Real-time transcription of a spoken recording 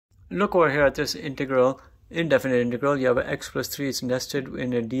Look over here at this integral, indefinite integral. You have an x plus 3, it's nested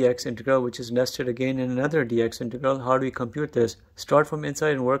in a dx integral, which is nested again in another dx integral. How do we compute this? Start from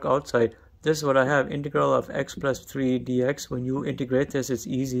inside and work outside. This is what I have, integral of x plus 3 dx. When you integrate this, it's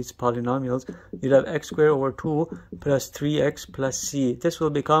easy, it's polynomials. You'll have x squared over 2 plus 3x plus c. This will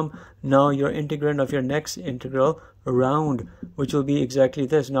become now your integrand of your next integral around, which will be exactly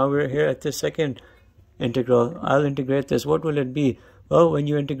this. Now we're here at the second integral. I'll integrate this. What will it be? Well, when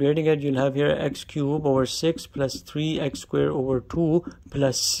you're integrating it, you'll have here x cubed over 6 plus 3x squared over 2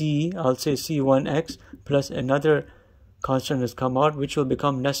 plus c, I'll say c1x, plus another constant has come out, which will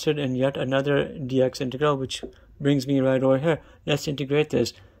become nested in yet another dx integral, which brings me right over here. Let's integrate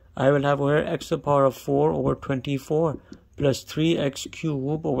this. I will have over here x to the power of 4 over 24 plus 3x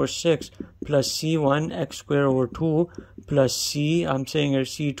cubed over 6 plus c1 x squared over 2 plus c, I'm saying here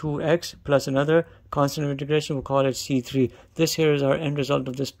c2x, plus another constant of integration, we'll call it c3. This here is our end result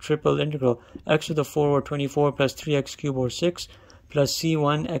of this triple integral. X to the 4 over 24 plus 3x cubed over 6 plus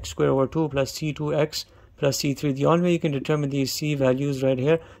c1 x squared over 2 plus c2x plus c3. The only way you can determine these c values right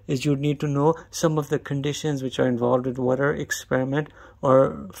here is you'd need to know some of the conditions which are involved with whatever experiment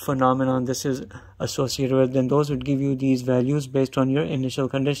or phenomenon this is associated with. Then those would give you these values based on your initial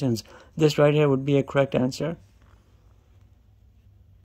conditions. This right here would be a correct answer.